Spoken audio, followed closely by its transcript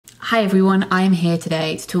Hi everyone, I am here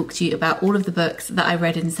today to talk to you about all of the books that I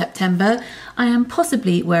read in September. I am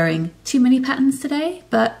possibly wearing too many patterns today,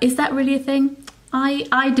 but is that really a thing?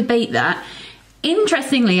 I debate that.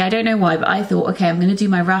 Interestingly, I don't know why, but I thought, okay, I'm going to do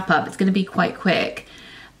my wrap up. It's going to be quite quick.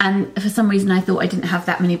 And for some reason, I thought I didn't have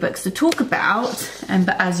that many books to talk about.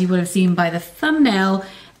 But as you would have seen by the thumbnail,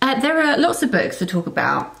 there are lots of books to talk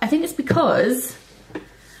about. I think it's because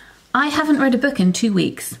I haven't read a book in 2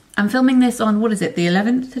 weeks. I'm filming this on, what is it, the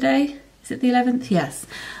 11th today? Is it the 11th? Yes.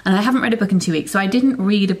 And I haven't read a book in 2 weeks. So I didn't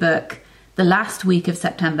read a book the last week of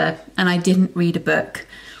September, and I didn't read a book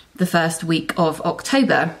the first week of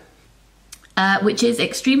October, which is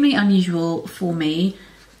extremely unusual for me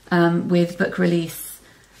with book release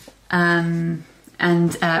and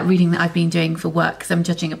reading that I've been doing for work, because I'm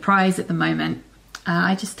judging a prize at the moment.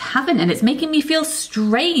 I just haven't, and it's making me feel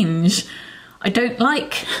strange. I don't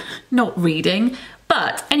like not reading,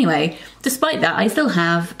 but anyway, despite that, I still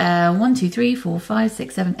have 1, 2, 3, 4, 5,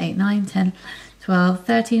 6, 7, 8, 9, 10, 12,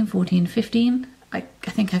 13, 14, 15. I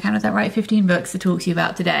think I counted that right, 15 books to talk to you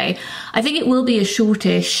about today. I think it will be a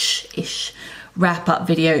shortish-ish wrap-up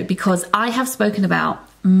video because I have spoken about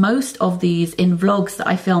most of these in vlogs that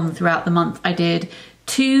I filmed throughout the month. I did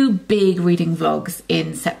 2 big reading vlogs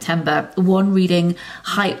in September, one reading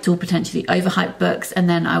hyped or potentially overhyped books, and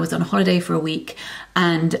then I was on holiday for a week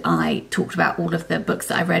and I talked about all of the books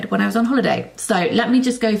that I read when I was on holiday. So let me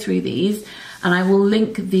just go through these, and I will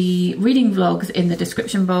link the reading vlogs in the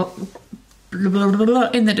description box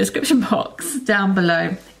down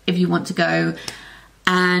below if you want to go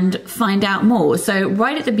and find out more. So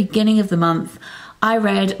right at the beginning of the month, I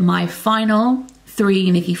read my final 3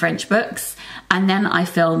 Nicci French books, and then I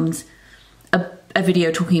filmed a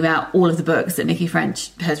video talking about all of the books that Nicci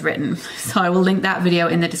French has written. So I will link that video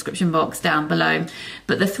in the description box down below.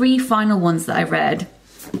 But the 3 final ones that I read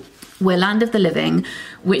were Land of the Living,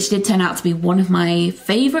 which did turn out to be one of my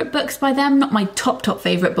favourite books by them. Not my top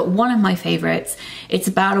favourite, but one of my favourites. It's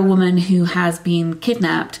about a woman who has been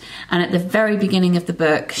kidnapped, and at the very beginning of the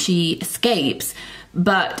book, she escapes,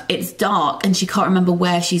 but it's dark and she can't remember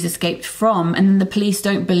where she's escaped from, and the police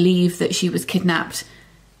don't believe that she was kidnapped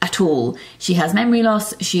at all. She has memory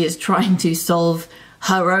loss. She is trying to solve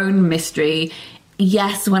her own mystery.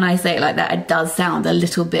 Yes, when I say it like that, it does sound a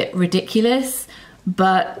little bit ridiculous,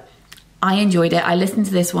 but I enjoyed it. I listened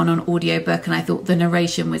to this one on audiobook and I thought the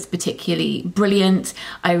narration was particularly brilliant.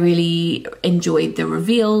 I really enjoyed the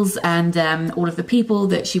reveals and all of the people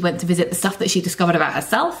that she went to visit, the stuff that she discovered about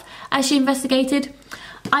herself as she investigated.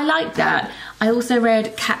 I liked that. I also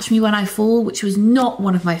read Catch Me When I Fall, which was not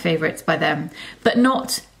one of my favourites by them, but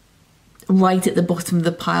not right at the bottom of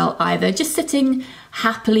the pile either, just sitting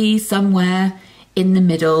happily somewhere in the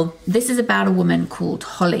middle. This is about a woman called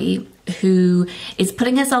Holly who is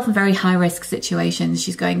putting herself in very high-risk situations.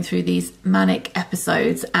 She's going through these manic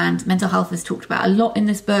episodes, and mental health is talked about a lot in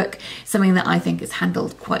this book, something that I think is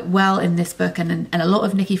handled quite well in this book and a lot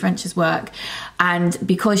of Nicci French's work. And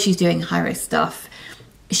because she's doing high-risk stuff,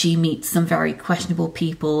 she meets some very questionable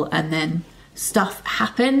people and then stuff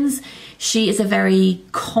happens. She is a very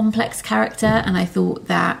complex character, and I thought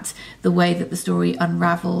that the way that the story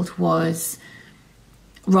unraveled was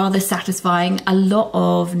rather satisfying. A lot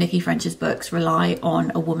of Nicci French's books rely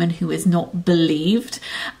on a woman who is not believed,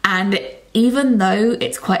 and even though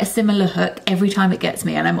it's quite a similar hook every time it gets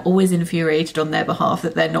me, and I'm always infuriated on their behalf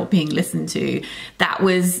that they're not being listened to, that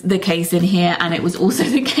was the case in here, and it was also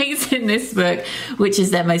the case in this book, which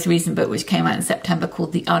is their most recent book, which came out in September,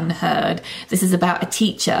 called The Unheard. This is about a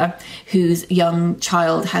teacher whose young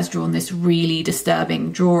child has drawn this really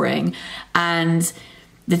disturbing drawing, and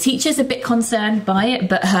the teacher's a bit concerned by it,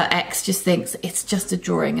 but her ex just thinks it's just a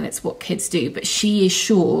drawing and it's what kids do. But she is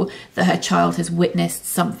sure that her child has witnessed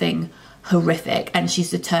something horrific, and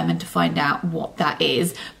she's determined to find out what that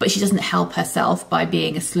is. But she doesn't help herself by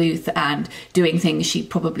being a sleuth and doing things she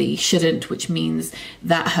probably shouldn't, which means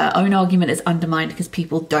that her own argument is undermined because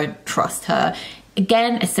people don't trust her.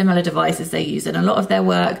 Again, a similar device as they use in a lot of their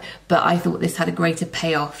work, but I thought this had a greater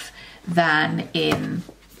payoff than in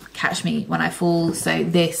Catch Me When I Fall. So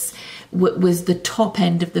this was the top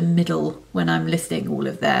end of the middle when I'm listing all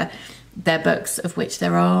of their books, of which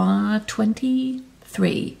there are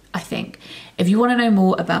 23, I think. If you want to know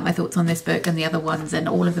more about my thoughts on this book and the other ones and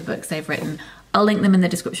all of the books they've written, I'll link them in the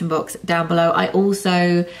description box down below. I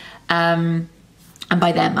also, and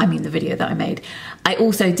by them I mean the video that I made, I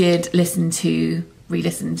also did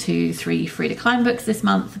re-listen to 3 Free to Climb books this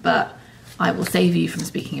month, but I will save you from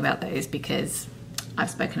speaking about those because I've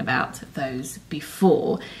spoken about those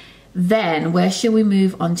before. Then where should we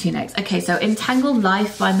move on to next? Okay, so Entangled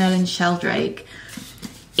Life by Merlin Sheldrake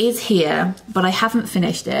is here, but I haven't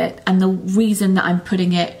finished it. And the reason that I'm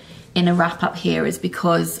putting it in a wrap up here is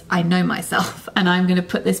because I know myself, and I'm going to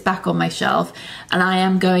put this back on my shelf, and I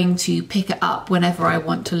am going to pick it up whenever I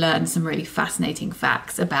want to learn some really fascinating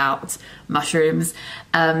facts about mushrooms.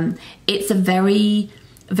 It's a very,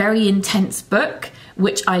 very intense book,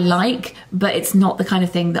 which I like, but it's not the kind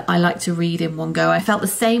of thing that I like to read in one go. I felt the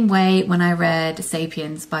same way when I read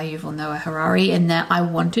Sapiens by Yuval Noah Harari, in that I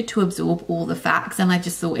wanted to absorb all the facts, and I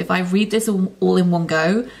just thought, if I read this all in one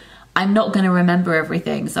go, I'm not going to remember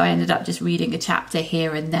everything. So I ended up just reading a chapter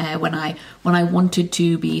here and there when I wanted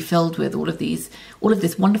to be filled with all of this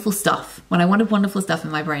wonderful stuff. When I wanted wonderful stuff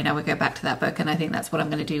in my brain, I would go back to that book. And I think that's what I'm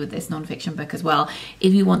going to do with this nonfiction book as well.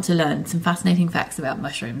 If you want to learn some fascinating facts about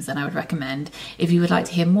mushrooms, then I would recommend. If you would like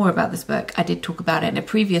to hear more about this book, I did talk about it in a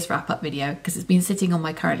previous wrap-up video, because it's been sitting on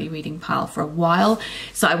my currently reading pile for a while.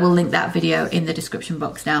 So I will link that video in the description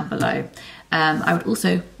box down below. I would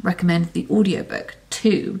also recommend the audiobook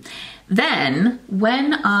too. Then,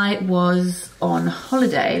 when I was on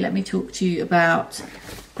holiday, let me talk to you about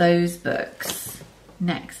those books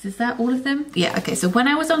next. Is that all of them? Yeah, okay. So when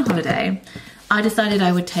I was on holiday, I decided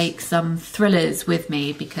I would take some thrillers with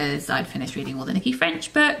me, because I'd finished reading all the Nicci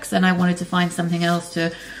French books and I wanted to find something else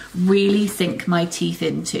to really sink my teeth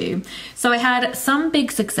into. So I had some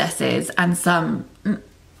big successes and some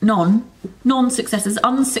non-successes,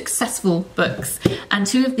 unsuccessful books. And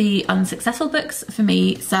two of the unsuccessful books for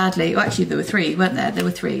me, sadly, well, actually there were three, weren't there? There were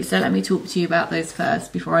three. So let me talk to you about those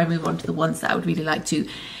first before I move on to the ones that I would really like to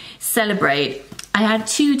celebrate. I had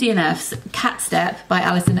two DNFs, Cat Step by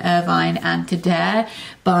Alison, Irvine and To Dare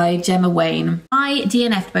by Jemma Wayne. I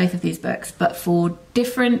DNF'd both of these books, but for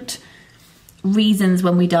different reasons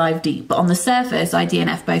when we dive deep. But on the surface, I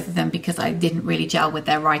DNF'd both of them because I didn't really gel with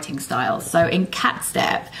their writing styles. So in Cat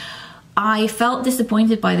Step, I felt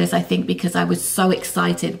disappointed by this, I think, because I was so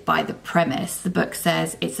excited by the premise. The book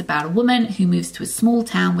says it's about a woman who moves to a small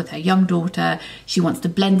town with her young daughter. She wants to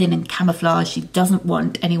blend in and camouflage. She doesn't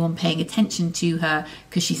want anyone paying attention to her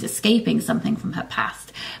because she's escaping something from her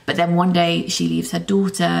past. But then one day she leaves her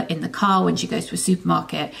daughter in the car when she goes to a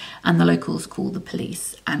supermarket, and the locals call the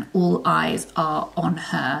police and all eyes are on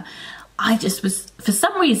her. I just was, for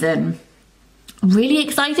some reason, really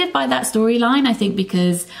excited by that storyline. I think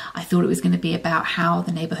because I thought it was going to be about how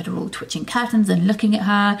the neighborhood are all twitching curtains and looking at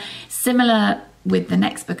her, similar with the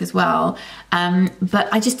next book as well. But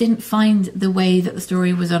I just didn't find the way that the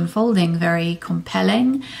story was unfolding very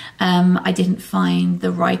compelling. I didn't find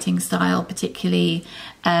the writing style particularly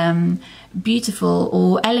beautiful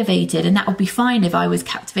or elevated, and that would be fine if I was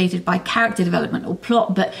captivated by character development or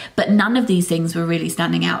plot, but none of these things were really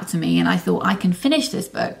standing out to me. And I thought, I can finish this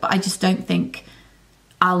book, but I just don't think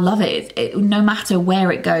I'll love it. No matter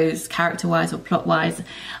where it goes, character-wise or plot-wise,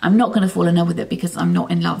 I'm not going to fall in love with it because I'm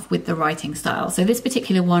not in love with the writing style. So this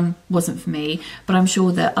particular one wasn't for me, but I'm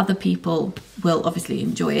sure that other people will obviously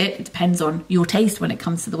enjoy it. It depends on your taste when it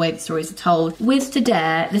comes to the way the stories are told. With To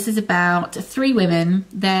Dare, this is about three women,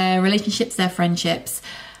 their relationships, their friendships,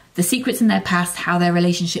 the secrets in their past, how their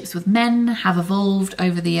relationships with men have evolved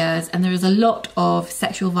over the years. And there is a lot of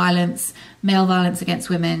sexual violence, male violence against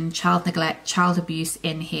women, child neglect, child abuse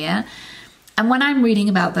in here. And when I'm reading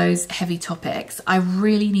about those heavy topics, I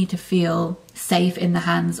really need to feel safe in the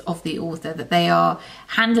hands of the author, that they are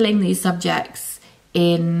handling these subjects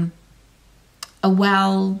in a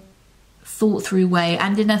well thought through way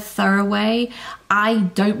and in a thorough way. I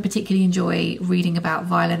don't particularly enjoy reading about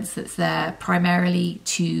violence that's there primarily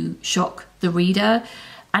to shock the reader,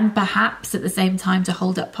 and perhaps at the same time to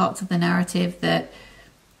hold up parts of the narrative that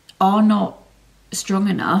are not strong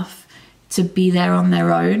enough to be there on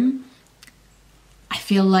their own. I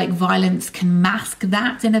feel like violence can mask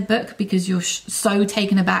that in a book because you're so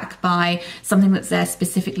taken aback by something that's there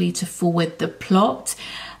specifically to forward the plot.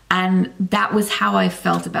 And that was how I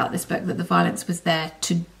felt about this book, that the violence was there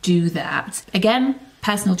to do that. Again,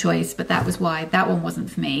 personal choice, but that was why that one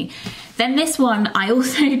wasn't for me. Then this one I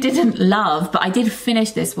also didn't love, but I did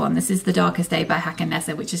finish this one. This is The Darkest Day by Hakan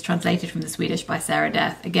Nesser, which is translated from the Swedish by Sarah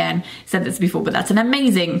Death. Again, said this before, but that's an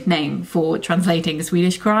amazing name for translating a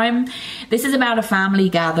Swedish crime. This is about a family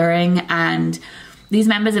gathering, and these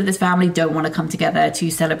members of this family don't want to come together to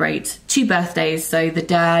celebrate two birthdays. So the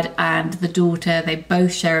dad and the daughter, they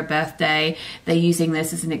both share a birthday. They're using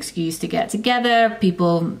this as an excuse to get together.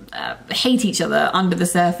 People hate each other under the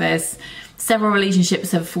surface. Several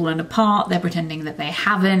relationships have fallen apart. They're pretending that they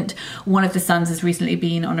haven't. One of the sons has recently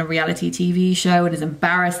been on a reality TV show and has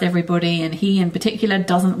embarrassed everybody, and he in particular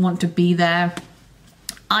doesn't want to be there.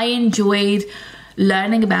 I enjoyed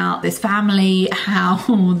learning about this family, how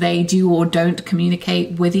they do or don't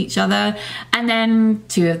communicate with each other, and then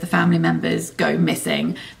 2 of the family members go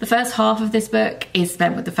missing. The first half of this book is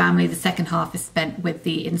spent with the family, the second half is spent with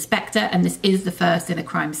the inspector, and this is the first in a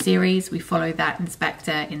crime series. We follow that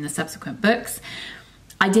inspector in the subsequent books.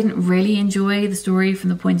 I didn't really enjoy the story from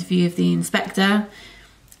the point of view of the inspector,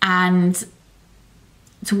 and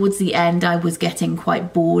towards the end I was getting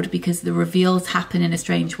quite bored because the reveals happen in a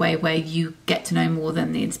strange way where you get to know more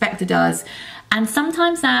than the inspector does, and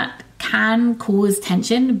sometimes that can cause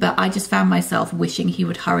tension, but I just found myself wishing he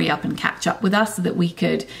would hurry up and catch up with us so that we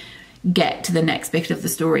could get to the next bit of the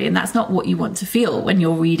story, and that's not what you want to feel when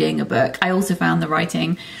you're reading a book. I also found the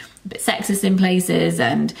writing a bit sexist in places,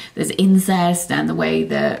 and there's incest, and the way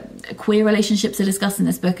that queer relationships are discussed in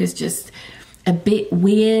this book is just a bit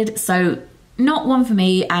weird. So not one for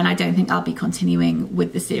me, and I don't think I'll be continuing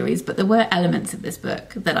with the series, but there were elements of this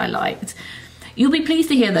book that I liked. You'll be pleased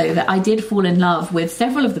to hear, though, that I did fall in love with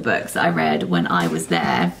several of the books that I read when I was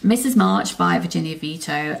there. Mrs. March by Virginia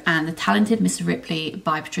Feito and The Talented Mr. Ripley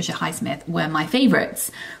by Patricia Highsmith were my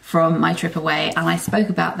favourites from my trip away, and I spoke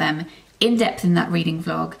about them in depth in that reading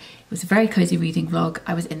vlog. It was a very cosy reading vlog.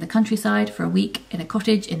 I was in the countryside for a week in a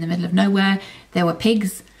cottage in the middle of nowhere. There were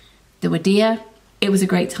pigs, there were deer. It was a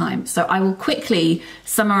great time. So I will quickly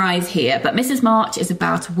summarise here. But Mrs. March is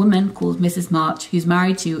about a woman called Mrs. March who's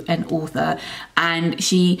married to an author, and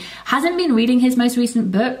she hasn't been reading his most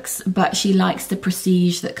recent books, but she likes the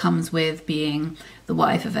prestige that comes with being the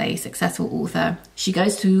wife of a successful author. She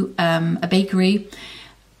goes to a bakery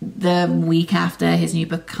the week after his new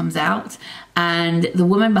book comes out, and the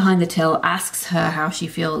woman behind the till asks her how she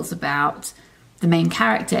feels about the main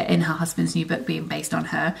character in her husband's new book being based on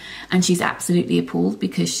her, and she's absolutely appalled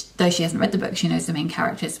because though she hasn't read the book, she knows the main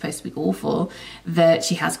character is supposed to be awful, that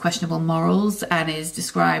she has questionable morals and is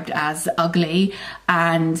described as ugly,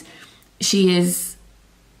 and she is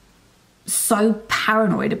so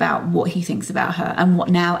paranoid about what he thinks about her and what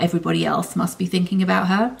now everybody else must be thinking about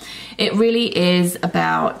her. It really is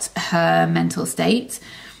about her mental state,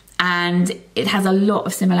 and it has a lot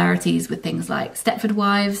of similarities with things like Stepford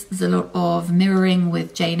Wives. There's a lot of mirroring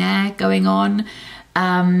with Jane Eyre going on.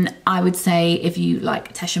 I would say if you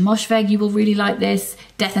like Tesha Moshfegh, you will really like this.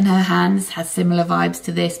 Death in Her Hands has similar vibes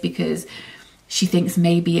to this because she thinks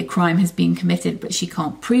maybe a crime has been committed, but she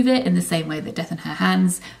can't prove it, in the same way that Death in Her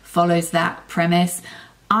Hands follows that premise.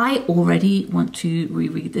 I already want to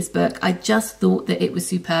reread this book. I just thought that it was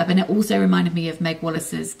superb, and it also reminded me of Meg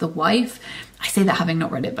Wallace's The Wife. I say that having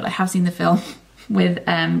not read it, but I have seen the film with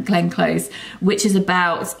Glenn Close, which is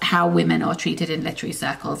about how women are treated in literary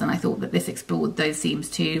circles, and I thought that this explored those themes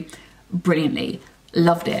too brilliantly.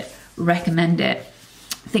 Loved it, recommend it.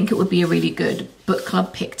 I think it would be a really good book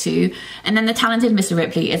club pick too. And then The Talented Mr.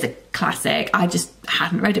 Ripley is a classic. I just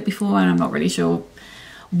hadn't read it before, and I'm not really sure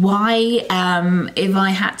why. If I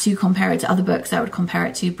had to compare it to other books, I would compare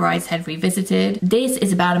it to Brideshead Revisited. This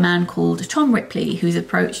is about a man called Tom Ripley who's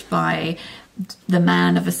approached by the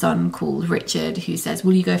man of a son called Richard, who says,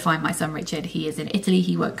 will you go find my son Richard? He is in Italy,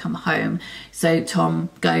 he won't come home. So Tom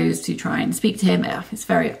goes to try and speak to him. It's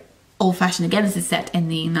very old-fashioned. Again, this is set in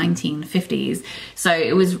the 1950s, so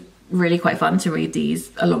it was really quite fun to read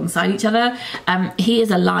these alongside each other. He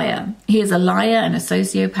is a liar. He is a liar and a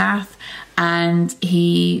sociopath, and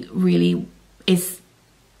he really is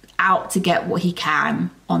out to get what he can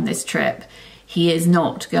on this trip. He is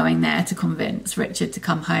not going there to convince Richard to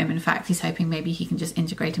come home. In fact, he's hoping maybe he can just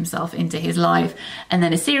integrate himself into his life. And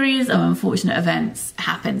then a series of unfortunate events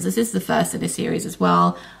happens. This is the first in a series as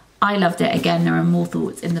well. I loved it. Again, there are more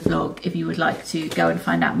thoughts in the vlog if you would like to go and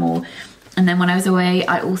find out more. And then when I was away,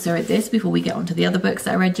 I also read this before we get on to the other books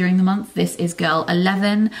that I read during the month. This is Girl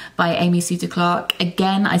 11 by Amy Suiter Clarke.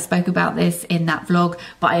 Again, I spoke about this in that vlog,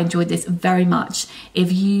 but I enjoyed this very much.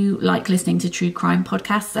 If you like listening to true crime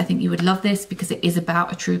podcasts, I think you would love this because it is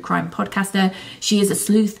about a true crime podcaster. She is a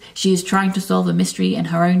sleuth. She is trying to solve a mystery in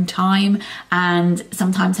her own time, and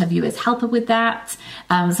sometimes her viewers help her with that.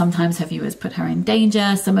 Sometimes her viewers put her in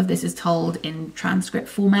danger. Some of this is told in transcript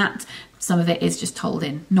format. Some of it is just told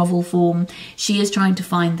in novel form. She is trying to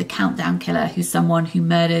find the countdown killer, who's someone who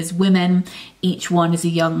murders women. Each one is a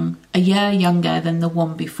year younger than the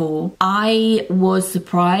one before. I was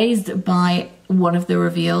surprised by one of the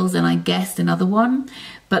reveals, and I guessed another one,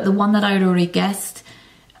 but the one that I had already guessed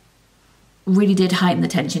really did heighten the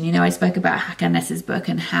tension. You know, I spoke about Hasan's book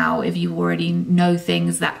and how if you already know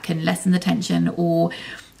things, that can lessen the tension or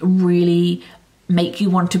really make you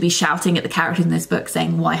want to be shouting at the character in this book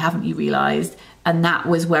saying, why haven't you realized? And that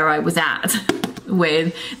was where I was at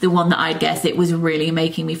with the one that I'd guessed. It was really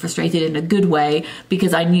making me frustrated in a good way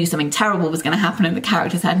because I knew something terrible was going to happen and the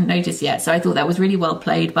characters hadn't noticed yet. So I thought that was really well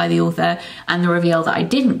played by the author, and the reveal that I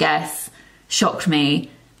didn't guess shocked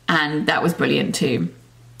me, and that was brilliant too.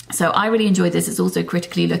 So I really enjoyed this. It's also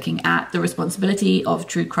critically looking at the responsibility of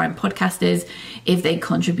true crime podcasters if they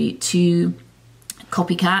contribute to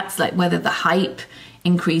copycats, like whether the hype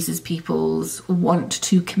increases people's want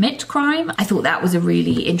to commit crime. I thought that was a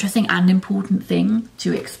really interesting and important thing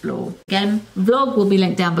to explore. Again, vlog will be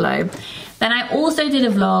linked down below. Then I also did a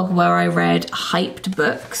vlog where I read hyped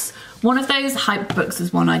books. One of those hyped books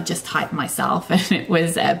was one I just hyped myself, and it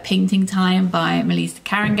was Painting Time by Maylis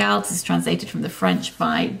Kerangal. This is translated from the French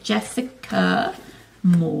by Jessica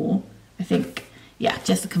Moore, I think. Yeah,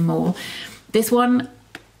 Jessica Moore. This one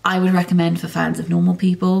I would recommend for fans of Normal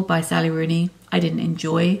People by Sally Rooney. I didn't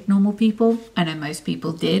enjoy Normal People. I know most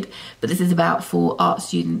people did, but this is about 4 art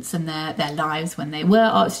students and their lives when they were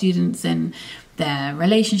art students and their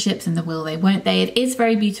relationships and the will they won't they. It is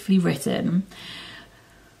very beautifully written,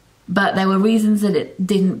 but there were reasons that it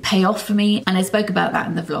didn't pay off for me, and I spoke about that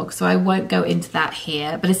in the vlog, so I won't go into that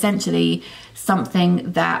here. But essentially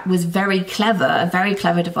something that was very clever, a very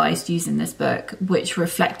clever device used in this book, which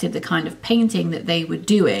reflected the kind of painting that they were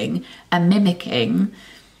doing and mimicking,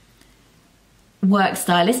 worked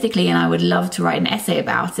stylistically, and I would love to write an essay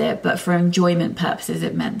about it, but for enjoyment purposes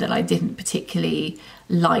it meant that I didn't particularly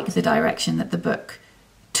like the direction that the book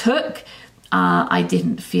took. I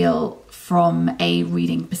didn't feel from a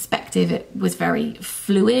reading perspective it was very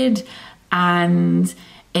fluid, and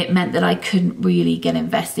it meant that I couldn't really get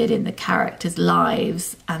invested in the characters'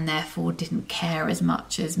 lives and therefore didn't care as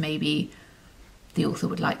much as maybe the author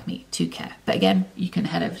would like me to care. But again, you can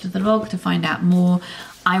head over to the blog to find out more.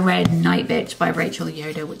 I read Nightbitch by Rachel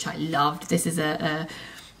Yoder, which I loved. This is a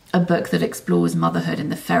book that explores motherhood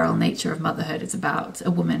and the feral nature of motherhood. It's about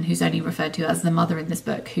a woman who's only referred to as the mother in this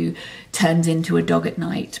book, who turns into a dog at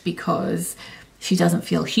night because she doesn't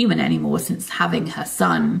feel human anymore since having her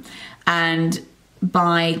son. And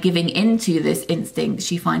by giving into this instinct,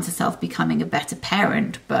 she finds herself becoming a better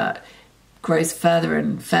parent, but grows further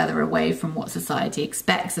and further away from what society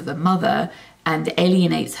expects of a mother and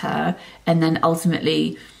alienates her, and then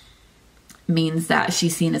ultimately means that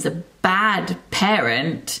she's seen as a bad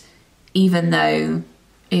parent, even though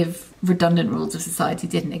if redundant rules of society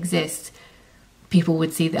didn't exist, people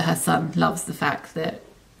would see that her son loves the fact that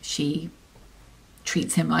she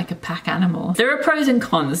treats him like a pack animal. There are pros and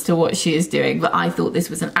cons to what she is doing, but I thought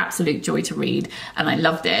this was an absolute joy to read and I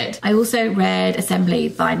loved it. I also read Assembly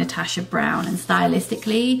by Natasha Brown, and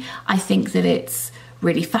stylistically I think that it's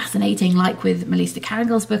really fascinating. Like with Maylis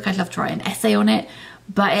Kerangal's book, I'd love to write an essay on it,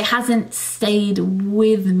 but it hasn't stayed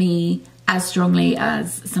with me as strongly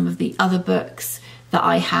as some of the other books that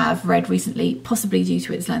I have read recently, possibly due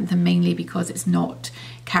to its length and mainly because it's not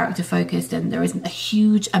character focused and there isn't a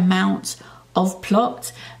huge amount of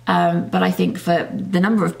plot, but I think for the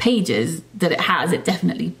number of pages that it has, it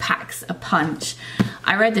definitely packs a punch.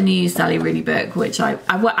 I read the new Sally Rooney book, which I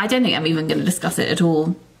don't think I'm even going to discuss it at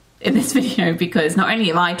all in this video, because not only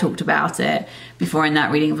have I talked about it before in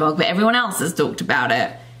that reading vlog, but everyone else has talked about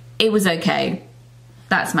it. It was okay.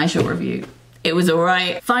 That's my short review. It was all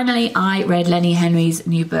right. Finally, I read Lenny Henry's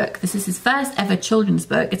new book. This is his first ever children's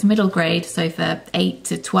book. It's middle grade, so for 8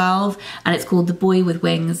 to 12, and it's called The Boy with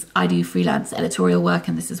Wings. I do freelance editorial work,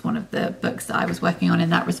 and this is one of the books that I was working on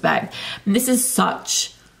in that respect. And this is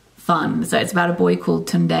such fun. So it's about a boy called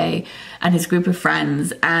Tunde and his group of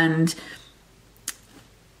friends, and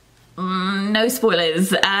no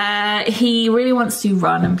spoilers. He really wants to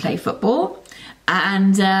run and play football.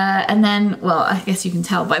 And then, well, I guess you can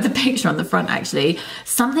tell by the picture on the front, actually,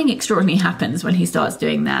 something extraordinary happens when he starts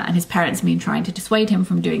doing that. And his parents have been trying to dissuade him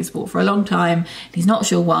from doing sport for a long time. He's not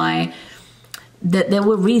sure why. That there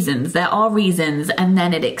are reasons, and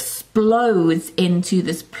then it explodes into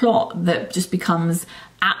this plot that just becomes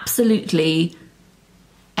absolutely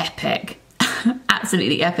epic.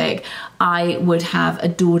 Absolutely epic. I would have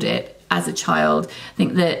adored it as a child. I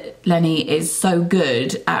think that Lenny is so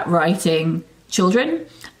good at writing children.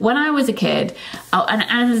 When I was a kid, and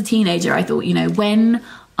as a teenager, I thought, you know, when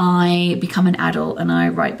I become an adult and I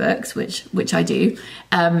write books, which I do,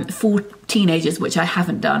 for teenagers, which I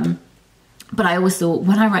haven't done, but I always thought,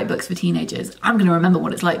 when I write books for teenagers, I'm going to remember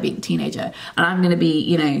what it's like being a teenager, and I'm going to be,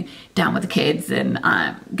 you know, down with the kids, and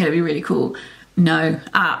I'm going to be really cool. No,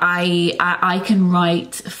 I can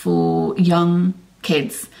write for young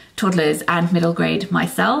kids, toddlers and middle grade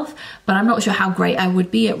myself, but I'm not sure how great I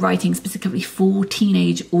would be at writing specifically for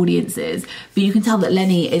teenage audiences. But you can tell that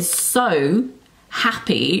Lenny is so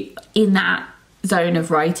happy in that zone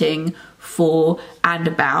of writing for and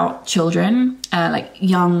about children, like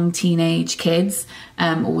young teenage kids,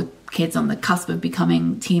 or kids on the cusp of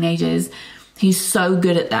becoming teenagers. He's so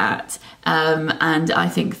good at that. And I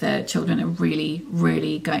think the children are really,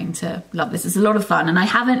 really going to love this. It's a lot of fun. And I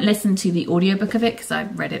haven't listened to the audiobook of it because I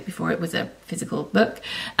read it before it was a physical book.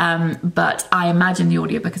 But I imagine the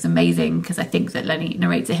audiobook is amazing because I think that Lenny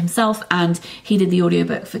narrates it himself, and he did the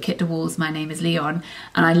audiobook for Kit DeWall's My Name is Leon.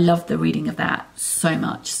 And I loved the reading of that so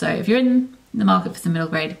much. So if you're in the market for some middle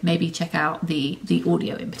grade, maybe check out the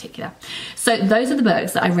audio in particular. So those are the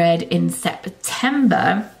books that I read in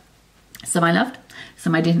September. Some I loved,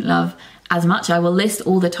 some I didn't love as much. I will list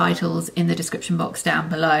all the titles in the description box down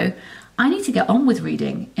below. I need to get on with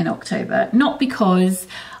reading in October, not because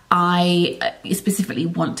I specifically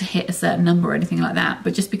want to hit a certain number or anything like that,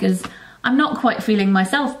 but just because I'm not quite feeling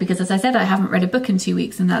myself, because as I said, I haven't read a book in 2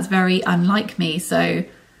 weeks, and that's very unlike me. So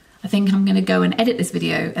I think I'm going to go and edit this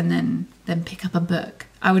video and then pick up a book.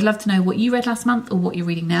 I would love to know what you read last month or what you're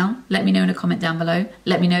reading now. Let me know in a comment down below.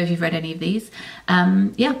 Let me know if you've read any of these.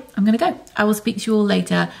 Yeah, I'm going to go. I will speak to you all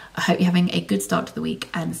later. I hope you're having a good start to the week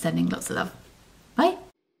and sending lots of love. Bye.